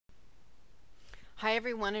Hi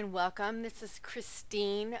everyone and welcome. This is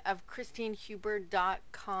Christine of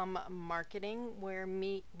ChristineHuber.com Marketing, where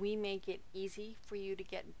we make it easy for you to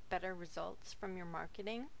get better results from your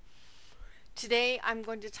marketing. Today I'm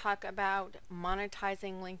going to talk about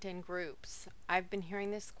monetizing LinkedIn groups. I've been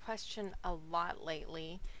hearing this question a lot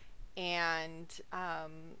lately, and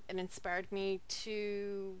it inspired me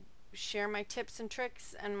to share my tips and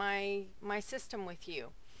tricks and my system with you.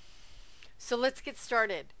 So let's get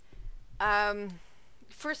started. Um,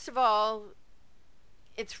 First of all,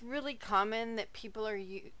 it's really common that people are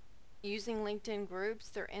using LinkedIn groups.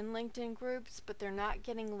 They're in LinkedIn groups, but they're not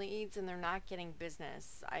getting leads and they're not getting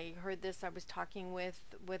business. I heard this. I was talking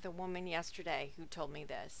with a woman yesterday who told me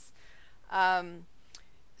this. Um,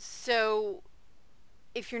 so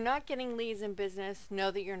if you're not getting leads and business,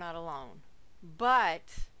 know that you're not alone. But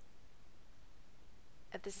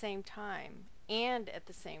at the same time,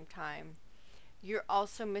 you're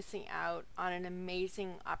also missing out on an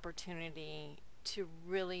amazing opportunity to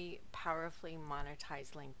really powerfully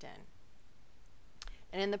monetize LinkedIn.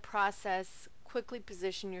 And in the process, quickly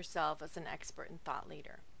position yourself as an expert and thought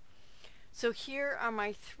leader. So here are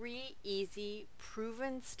my 3 easy,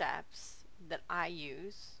 proven steps that I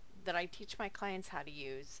use, that I teach my clients how to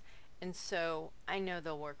use, and so I know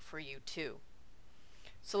they'll work for you too.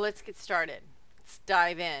 So let's get started. Let's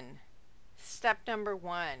dive in. Step number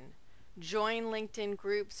 1, join LinkedIn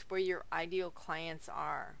groups where your ideal clients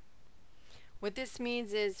are. What this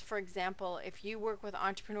means is, for example, if you work with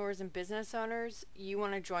entrepreneurs and business owners, you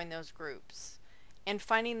want to join those groups. And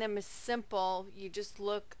finding them is simple. You just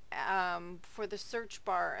look for the search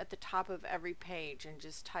bar at the top of every page and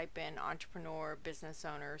just type in entrepreneur, business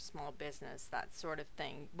owner, small business, that sort of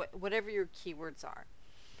thing, whatever your keywords are.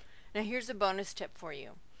 Now here's a bonus tip for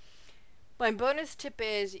you. My bonus tip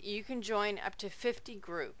is you can join up to 50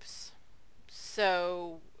 groups.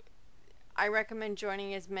 So I recommend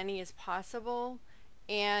joining as many as possible.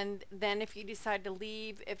 And then if you decide to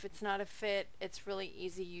leave, if it's not a fit, it's really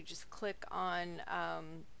easy. You just click on,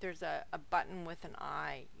 there's a button with an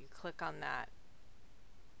I. You click on that.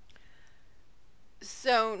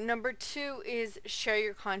 So number 2 is share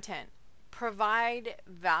your content. Provide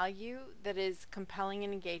value that is compelling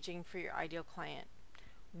and engaging for your ideal client.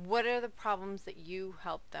 What are the problems that you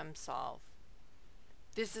help them solve?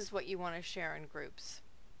 This is what you want to share in groups.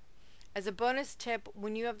 As a bonus tip,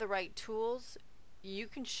 when you have the right tools, you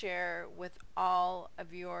can share with all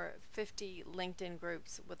of your 50 LinkedIn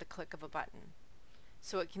groups with a click of a button.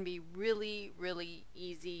 So it can be really, really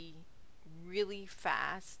easy, really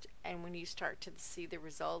fast, and when you start to see the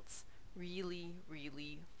results, really,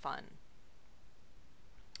 really fun.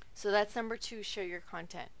 So that's number 2, share your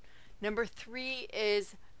content. Number 3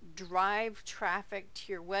 is drive traffic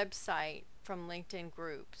to your website from LinkedIn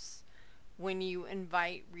groups when you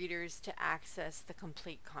invite readers to access the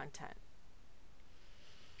complete content.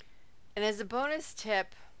 And as a bonus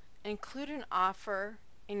tip, include an offer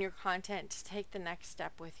in your content to take the next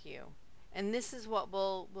step with you. And this is what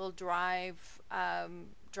will drive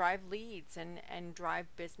leads and drive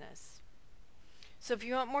business. So if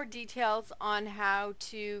you want more details on how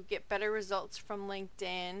to get better results from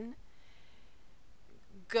LinkedIn,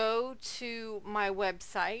 go to my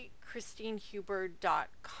website,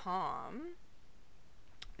 ChristineHuber.com.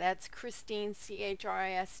 That's Christine, Christine,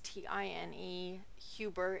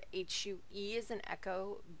 Huber, Hure as in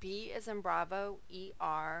echo, B as in Bravo,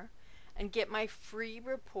 ER, and get my free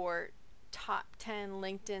report, Top 10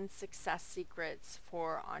 LinkedIn Success Secrets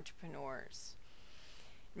for Entrepreneurs.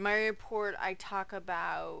 In my report, I talk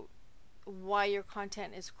about why your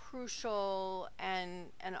content is crucial,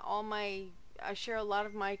 and I share a lot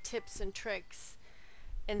of my tips and tricks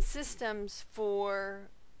and systems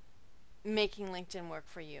for making LinkedIn work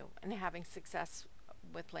for you and having success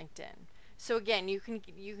with LinkedIn. So again, you can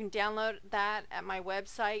download that at my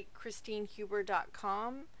website,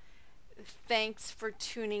 ChristineHuber.com. Thanks for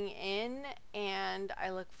tuning in, and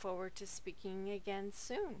I look forward to speaking again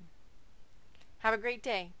soon. Have a great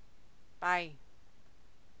day. Bye.